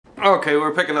Okay,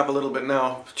 we're picking up a little bit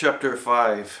now. Chapter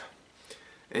 5.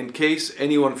 In case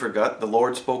anyone forgot, the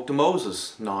Lord spoke to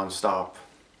Moses non-stop.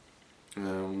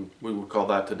 We would call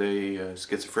that today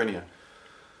schizophrenia.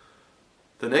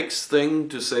 The next thing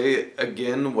to say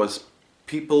again was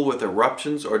people with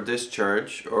eruptions or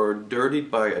discharge or dirtied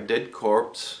by a dead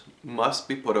corpse must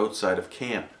be put outside of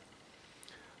camp.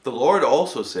 The Lord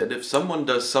also said if someone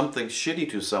does something shitty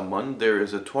to someone, there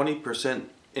is a 20%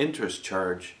 interest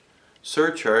charge.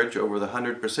 Surcharge over the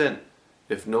 100%.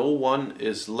 If no one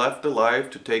is left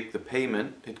alive to take the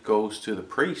payment, it goes to the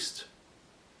priest,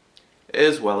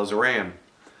 as well as a ram.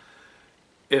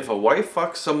 If a wife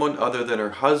fucks someone other than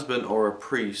her husband or a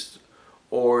priest,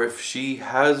 or if she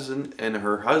hasn't and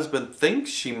her husband thinks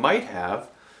she might have,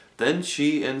 then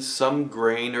she and some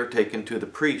grain are taken to the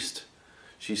priest.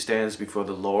 She stands before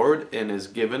the Lord and is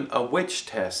given a witch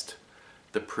test.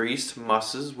 The priest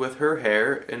musses with her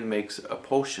hair and makes a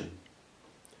potion.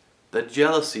 The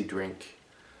jealousy drink.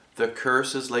 The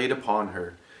curse is laid upon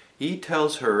her. He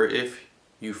tells her if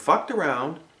you fucked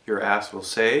around, your ass will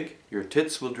sag, your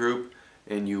tits will droop,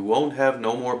 and you won't have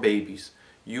no more babies.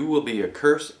 You will be a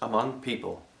curse among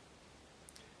people.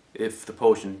 If the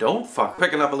potion don't fuck...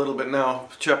 Picking up a little bit now,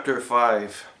 chapter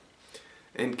 5.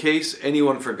 In case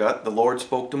anyone forgot, the Lord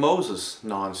spoke to Moses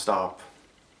non-stop.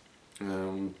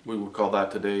 We would call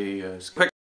that today...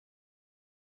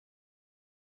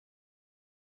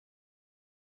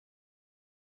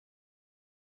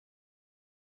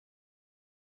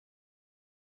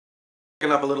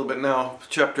 Picking up a little bit now,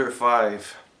 chapter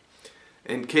 5.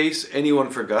 In case anyone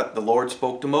forgot, the Lord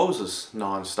spoke to Moses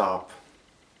non-stop.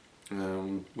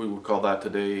 We would call that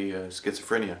today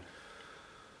schizophrenia.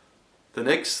 The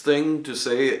next thing to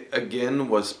say again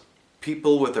was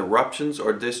people with eruptions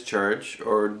or discharge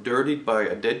or dirtied by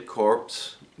a dead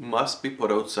corpse must be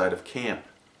put outside of camp.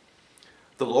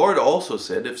 The Lord also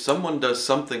said if someone does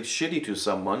something shitty to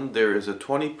someone, there is a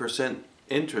 20%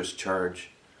 interest charge.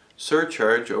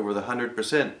 Surcharge over the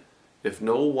 100%. If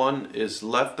no one is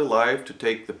left alive to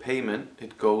take the payment,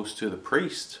 it goes to the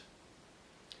priest,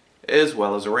 as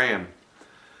well as a ram.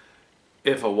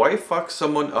 If a wife fucks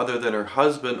someone other than her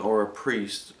husband or a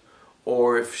priest,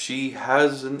 or if she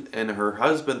hasn't and her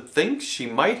husband thinks she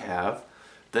might have,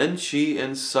 then she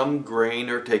and some grain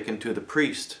are taken to the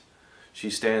priest. She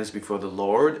stands before the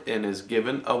Lord and is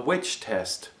given a witch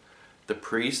test. The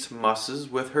priest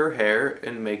musses with her hair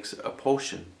and makes a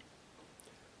potion.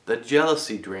 The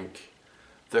jealousy drink.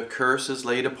 The curse is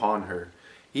laid upon her.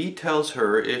 He tells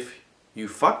her if you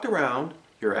fucked around,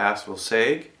 your ass will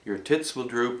sag, your tits will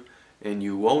droop, and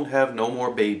you won't have no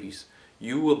more babies.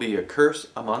 You will be a curse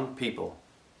among people.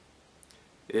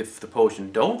 If the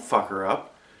potion don't fuck her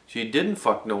up, she didn't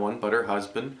fuck no one but her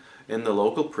husband and the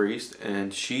local priest,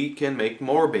 and she can make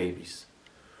more babies.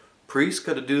 Priests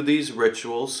gotta do these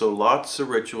rituals, so lots of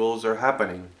rituals are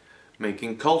happening,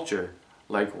 making culture,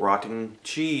 like rotting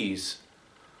cheese.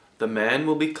 The man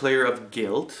will be clear of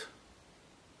guilt,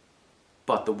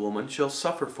 but the woman shall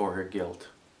suffer for her guilt.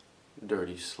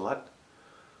 Dirty slut.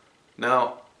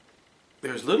 Now,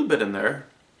 there's a little bit in there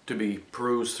to be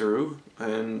perused through,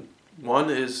 and one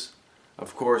is,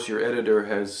 of course, your editor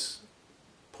has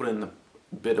put in the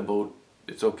bit about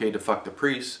it's okay to fuck the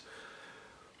priest,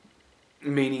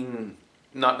 meaning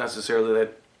not necessarily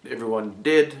that everyone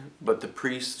did, but the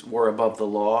priests were above the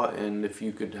law, and if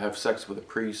you could have sex with a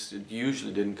priest, it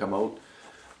usually didn't come out,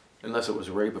 unless it was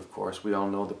rape, of course. We all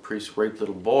know the priests rape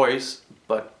little boys,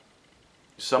 but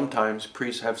sometimes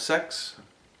priests have sex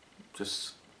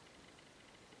just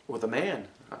with a man.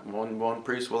 One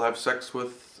priest will have sex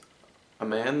with a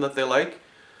man that they like,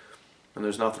 and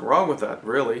there's nothing wrong with that,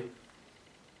 really,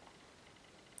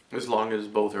 as long as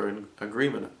both are in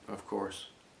agreement, of course.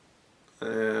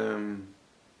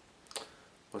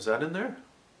 Was that in there?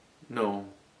 No.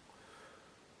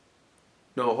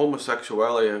 No,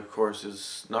 homosexuality, of course,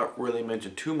 is not really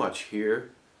mentioned too much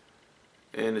here.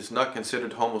 And it's not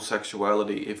considered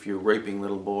homosexuality if you're raping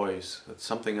little boys. That's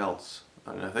something else.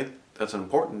 And I think that's an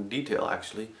important detail,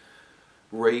 actually.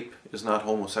 Rape is not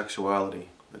homosexuality.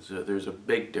 There's a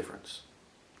big difference.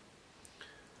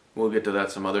 We'll get to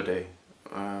that some other day.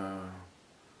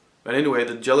 But anyway,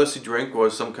 the jealousy drink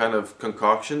was some kind of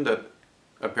concoction that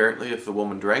apparently if the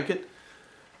woman drank it,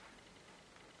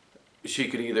 she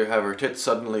could either have her tits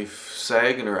suddenly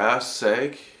sag and her ass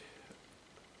sag,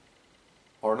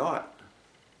 or not.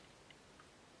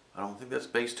 I don't think that's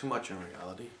based too much in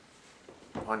reality.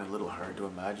 I find it a little hard to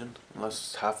imagine,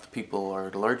 unless half the people are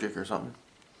allergic or something.